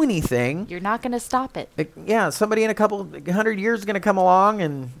can't do anything. You're not going to stop it. Somebody in a couple 100 years is going to come along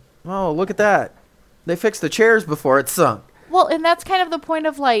and, oh, look at that. They fixed the chairs before it sunk. Well, and that's kind of the point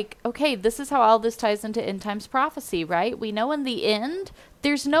of like, okay, this is how all this ties into end times prophecy, right? We know in the end,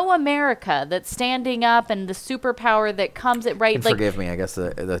 there's no America that's standing up and the superpower that comes at right. And forgive me, I guess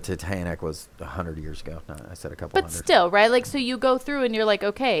the Titanic was 100 years ago. No, I said a couple. But still, right? Like, so you go through and you're like,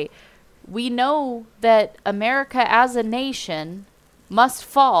 okay, we know that America as a nation must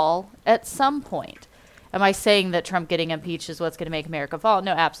fall at some point. Am I saying that Trump getting impeached is what's going to make America fall?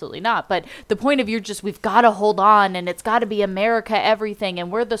 No, absolutely not. But the point of we've got to hold on, and it's got to be America everything, and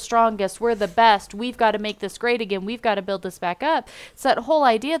we're the strongest, we're the best, we've got to make this great again, we've got to build this back up. It's that whole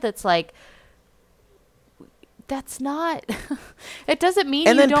idea that's like, that's not, it doesn't mean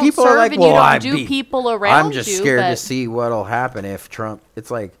you don't serve and you don't do people around you. I'm just scared to see what'll happen if Trump,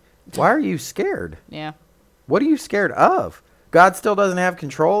 it's like, why are you scared? Yeah. What are you scared of? God still doesn't have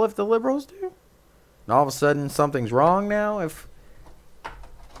control if the liberals do? And all of a sudden something's wrong now? If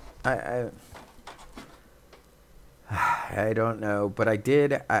I don't know, but I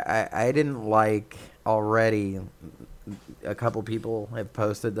didn't like already. A couple people have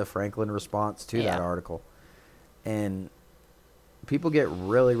posted the Franklin response to that article, and people get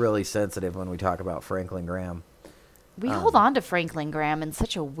really, really sensitive when we talk about Franklin Graham. We hold on to Franklin Graham in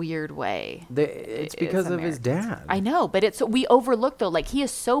such a weird way. It's because of his dad. I know, but we overlook though. Like he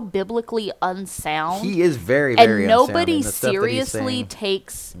is so biblically unsound. He is very, very and unsound. nobody And the stuff that he's seriously saying-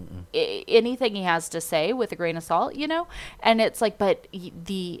 takes anything he has to say with a grain of salt, you know. And it's like, but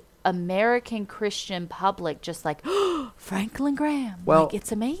the American Christian public just like Franklin Graham. Well, like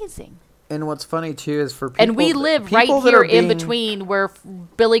it's amazing. And what's funny too is for people, And we live right people that here are in being- between where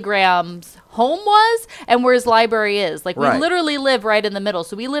Billy Graham's home was and where his library is. Like we Right. literally live right in the middle.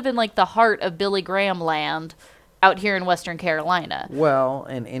 So we live in like the heart of Billy Graham land out here in Western Carolina. Well,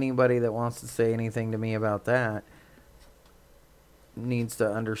 and anybody that wants to say anything to me about that needs to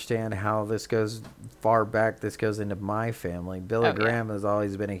understand how this goes far back. This goes into my family. Billy Oh, yeah. Graham has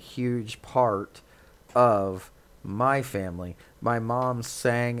always been a huge part of my family. My mom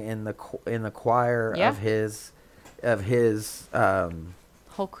sang in the choir Yeah. of his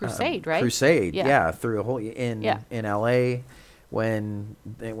Whole crusade, right? crusade, Yeah. yeah, through a whole in Yeah. LA when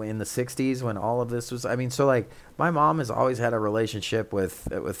in the 60s when all of this was, I mean, so like my mom has always had a relationship with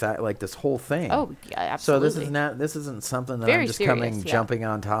that, like this whole thing. Oh, yeah, So absolutely. this isn't something that Very I'm just serious, coming yeah. Mm-hmm. jumping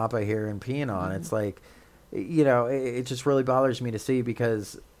on top of here and peeing on. It's like, you know, it just really bothers me to see,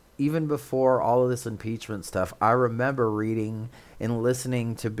 because even before all of this impeachment stuff, I remember reading and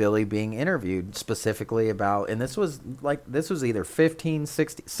listening to Billy being interviewed specifically about, and this was either 15,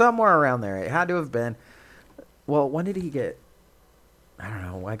 16, somewhere around there. It had to have been, well, when did he get, I don't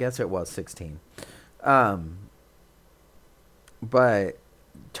know, I guess it was 16. But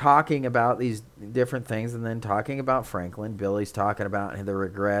talking about these different things and then talking about Franklin, Billy's talking about the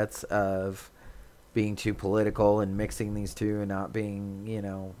regrets of being too political and mixing these two and not being, you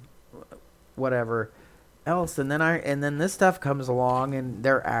know, whatever else. And then this stuff comes along and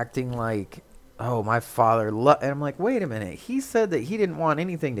they're acting like, oh, my father and I'm like, wait a minute, he said that he didn't want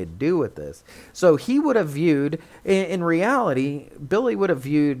anything to do with this. So he would have viewed, in reality, Billy would have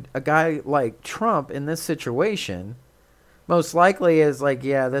viewed a guy like Trump in this situation most likely as like,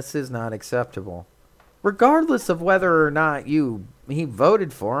 yeah, this is not acceptable, regardless of whether or not he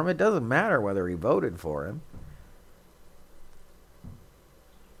voted for him. It doesn't matter whether he voted for him.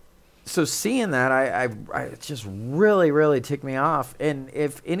 So seeing that, I it just really, really ticked me off. And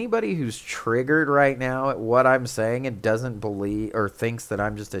if anybody who's triggered right now at what I'm saying and doesn't believe or thinks that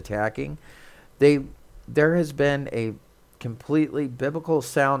I'm just attacking, there has been a completely biblical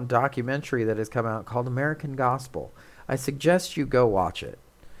sound documentary that has come out called American Gospel. I suggest you go watch it.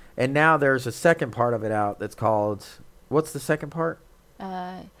 And now there's a second part of it out that's called, what's the second part?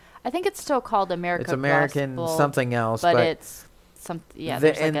 I think it's still called American It's American Gospel, something else, but but it's some there's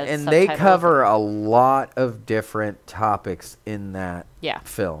like and a they subtitle. cover a lot of different topics in that Yeah.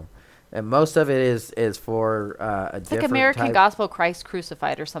 film, and most of it is for a It's like different American type. Gospel, Christ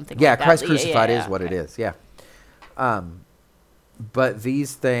Crucified, or something. Yeah, like that. Christ Crucified Yeah, is what it okay. is. Yeah. But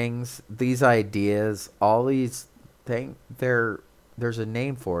these things, these ideas, all these things, there's a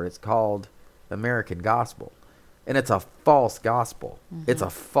name for it. It's called American Gospel, and it's a false gospel. It's a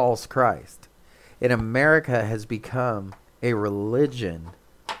false Christ. And America has become a religion,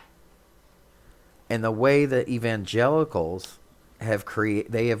 and the way that evangelicals have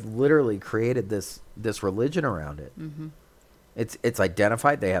they have literally created this religion around it. It's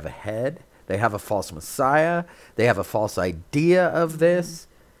identified. They have a head. They have a false Messiah. They have a false idea of this.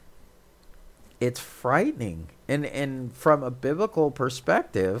 It's frightening, and from a biblical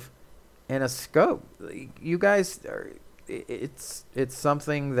perspective and a scope, you guys it's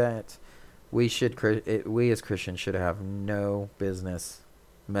something that we as Christians should have no business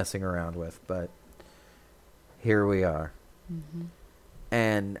messing around with, but here we are.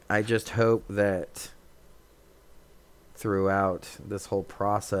 And I just hope that throughout this whole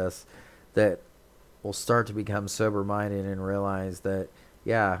process that we'll start to become sober-minded and realize that,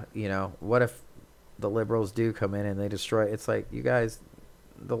 yeah, you know, what if the liberals do come in and they destroy? It's like, you guys,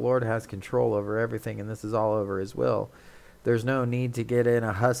 the Lord has control over everything, and this is all over his will. There's no need to get in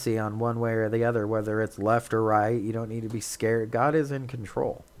a hussy on one way or the other, whether it's left or right. You don't need to be scared. God is in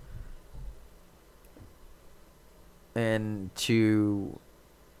control. And to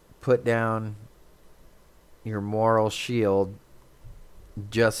put down your moral shield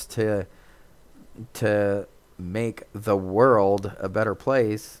just to make the world a better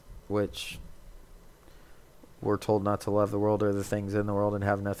place, which we're told not to love the world or the things in the world and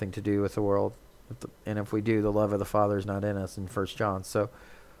have nothing to do with the world. And if we do, the love of the Father is not in us in 1 John. So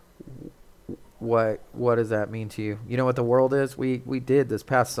what does that mean to you? You know what the world is? We did this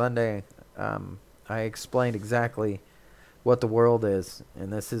past Sunday. I explained exactly what the world is.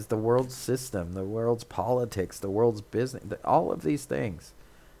 And this is the world's system, the world's politics, the world's business, all of these things.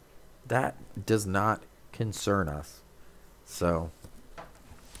 That does not concern us. So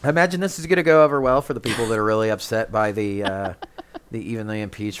I imagine this is going to go over well for the people that are really upset by the even the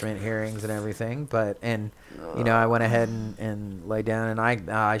impeachment hearings and everything. But I went ahead and laid down,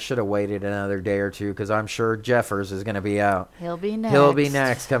 and I should have waited another day or two because I'm sure Jeffers is going to be out. He'll be next. He'll be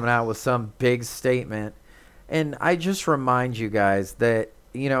next, coming out with some big statement. And I just remind you guys that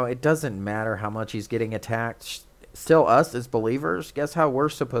it doesn't matter how much he's getting attacked. Still, us as believers, guess how we're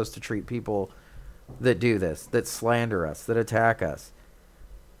supposed to treat people that do this, that slander us, that attack us?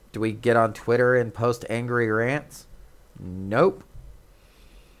 Do we get on Twitter and post angry rants? Nope.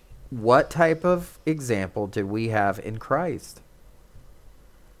 What type of example did we have in Christ?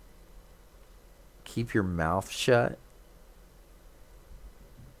 Keep your mouth shut.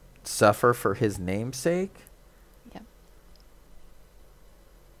 Suffer for his name's sake. Yep.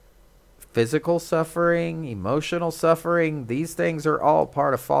 Physical suffering, emotional suffering, these things are all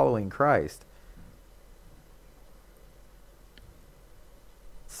part of following Christ.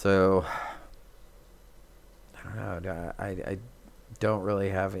 So, I don't know. I don't really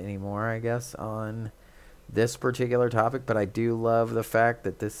have any more, I guess, on this particular topic, but I do love the fact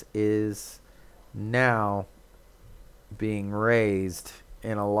that this is now being raised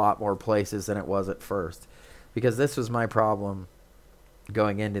in a lot more places than it was at first, because this was my problem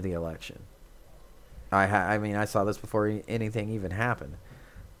going into the election. I saw this before anything even happened.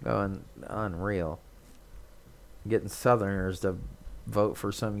 Going unreal. Getting Southerners to vote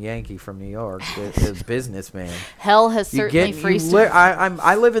for some Yankee from New York, the businessman. Hell has certainly freezed.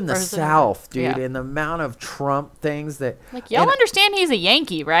 I live in the South, dude, and the amount of Trump things that y'all understand he's a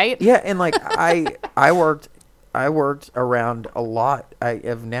Yankee, right? Yeah, and I worked around a lot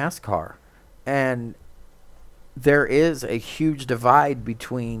of NASCAR, and there is a huge divide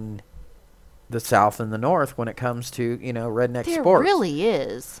between the South and the North when it comes to redneck sports. There really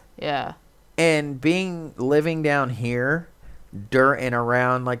is, yeah. And living down here, and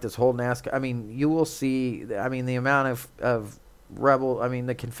around like this whole NASCAR, you will see. The amount of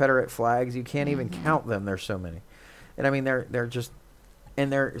the Confederate flags, you can't even count them. There's so many, and they're just. And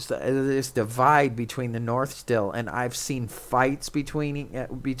there's this divide between the North still, and I've seen fights between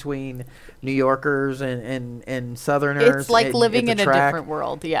New Yorkers and Southerners. It's like living in a different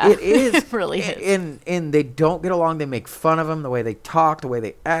world. Yeah, it is. It really is. And they don't get along. They make fun of them, the way they talk, the way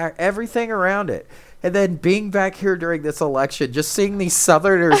they act, everything around it. And then being back here during this election, just seeing these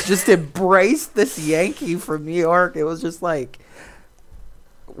Southerners just embrace this Yankee from New York, it was just like,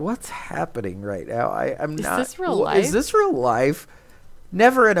 what's happening right now? Is this real life? Is this real life?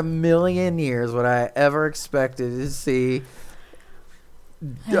 Never in a million years would I ever expected to see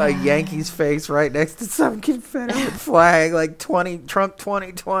a Yankees face right next to some Confederate flag, like Trump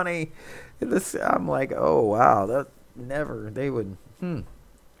 2020. I'm like, oh wow, they would.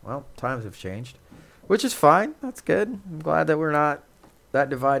 Well, times have changed, which is fine. That's good. I'm glad that that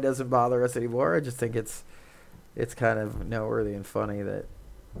divide doesn't bother us anymore. I just think it's kind of noteworthy and funny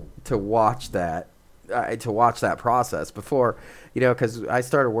to watch that process before, because I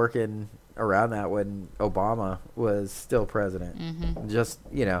started working around that when Obama was still president. Just,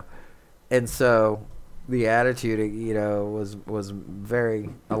 and so the attitude, was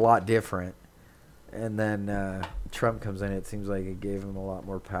a lot different. And then Trump comes in. It seems like it gave him a lot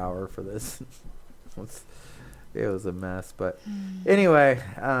more power for this. It was a mess. But anyway,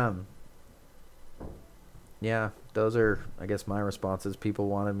 yeah, those are, I guess, my responses. People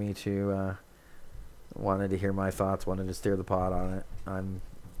wanted to hear my thoughts, wanted to steer the pot on it.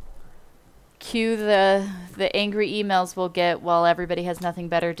 Cue the angry emails we'll get while everybody has nothing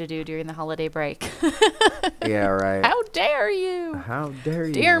better to do during the holiday break. Yeah, right. How dare you? How dare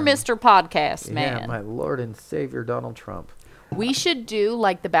you? Dear Mr. Podcast Man. Yeah, my Lord and Savior Donald Trump. We should do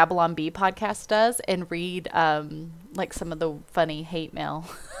like the Babylon Bee podcast does and read like some of the funny hate mail.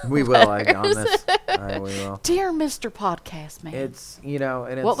 We will. I we will. Dear Mr. Podcast Man. It's,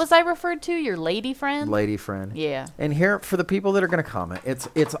 and it's, what was I referred to? Your lady friend? Lady friend. Yeah. And here, for the people that are going to comment,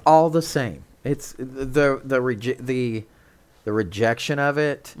 it's all the same. It's the rejection of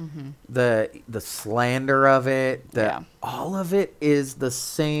it, the slander of it, all of it is the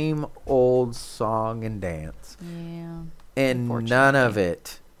same old song and dance. Yeah. And none of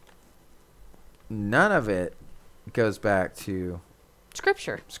it goes back to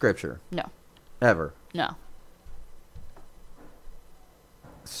Scripture. No. Ever. No.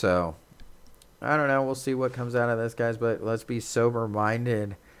 So, I don't know. We'll see what comes out of this, guys. But let's be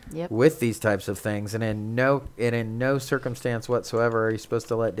sober-minded with these types of things. And in no circumstance whatsoever are you supposed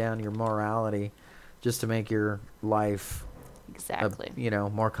to let down your morality just to make your life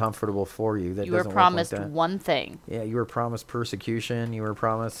more comfortable for you. That you were promised one thing. Yeah, you were promised persecution. You were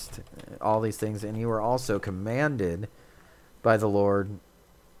promised all these things, and you were also commanded by the Lord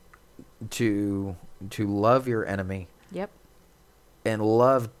to love your enemy. Yep. And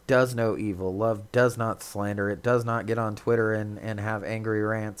love does no evil. Love does not slander. It does not get on Twitter and have angry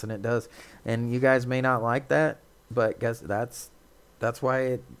rants. And it does. And you guys may not like that, but guess that's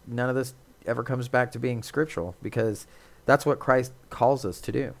why none of this ever comes back to being scriptural, because that's what Christ calls us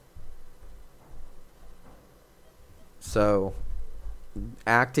to do. So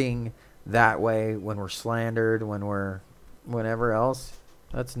acting that way when we're slandered, whenever else,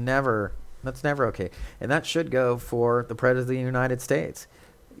 that's never okay. And that should go for the President of the United States.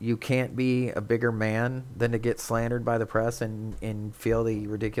 You can't be a bigger man than to get slandered by the press and feel the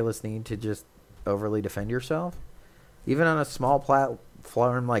ridiculous need to just overly defend yourself. Even on a small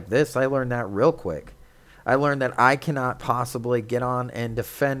platform like this, I learned that real quick. I learned that I cannot possibly get on and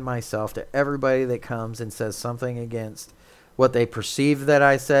defend myself to everybody that comes and says something against what they perceive that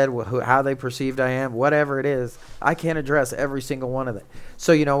I said, how they perceived I am, whatever it is. I can't address every single one of them.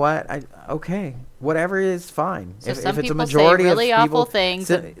 So you know what? Okay, whatever is fine. So if some it's a people majority say really of people, awful things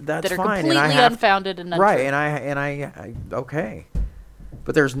that's that are fine. completely unfounded and untrue. Right, and I okay.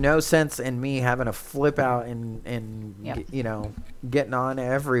 But there's no sense in me having to flip out and Yep. getting on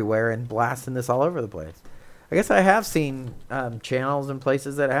everywhere and blasting this all over the place. I guess I have seen channels and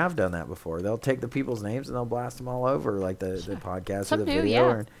places that have done that before. They'll take the people's names and they'll blast them all over, like the podcast Some or the do,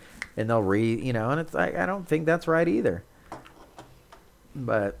 video, yeah. and they'll read, and it's like, I don't think that's right either.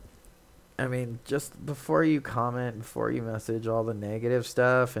 But I mean, just before you comment, before you message all the negative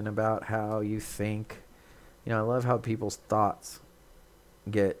stuff and about how you think, I love how people's thoughts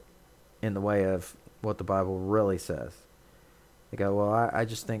get in the way of what the Bible really says. They go, well, I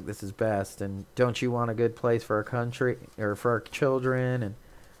just think this is best, and don't you want a good place for our country or for our children? And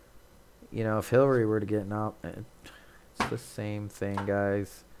if Hillary were to get it's the same thing,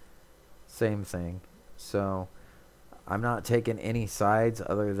 guys. Same thing. So I'm not taking any sides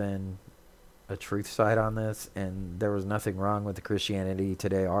other than a truth side on this, and there was nothing wrong with the Christianity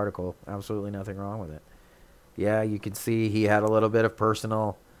Today article. Absolutely nothing wrong with it. Yeah, you can see he had a little bit of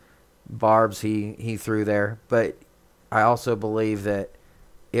personal barbs he threw there, but I also believe that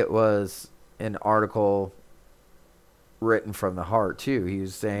it was an article written from the heart too. He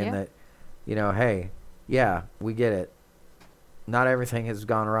was saying that, hey, yeah, we get it. Not everything has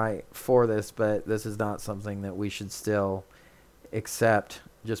gone right for this, but this is not something that we should still accept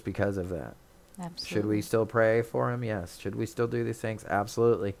just because of that. Absolutely. Should we still pray for him? Yes. Should we still do these things?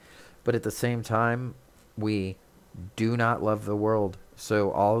 Absolutely. But at the same time, we do not love the world.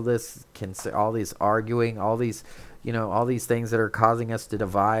 So all this all these arguing, all these things that are causing us to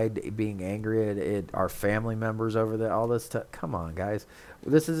divide, being angry at our family members over all this stuff. Come on, guys.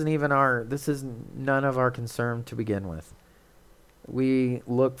 This is none of our concern to begin with. We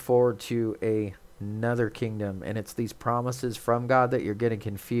look forward to another kingdom, and it's these promises from God that you're getting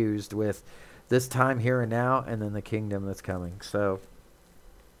confused with this time here and now, and then the kingdom that's coming. So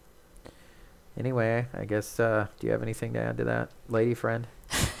anyway, I guess, do you have anything to add to that, lady friend?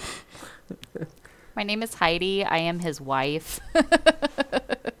 My name is Heidi. I am his wife.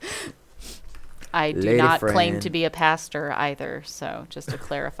 I do Lady not friend. claim to be a pastor either. So just to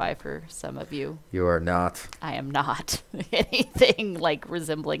clarify for some of you, You are not. I am not anything like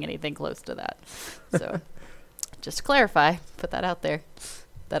resembling anything close to that. So just to clarify, put that out there.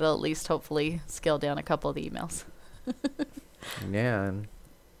 That'll at least hopefully scale down a couple of the emails. Yeah, and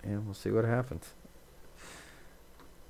we'll see what happens.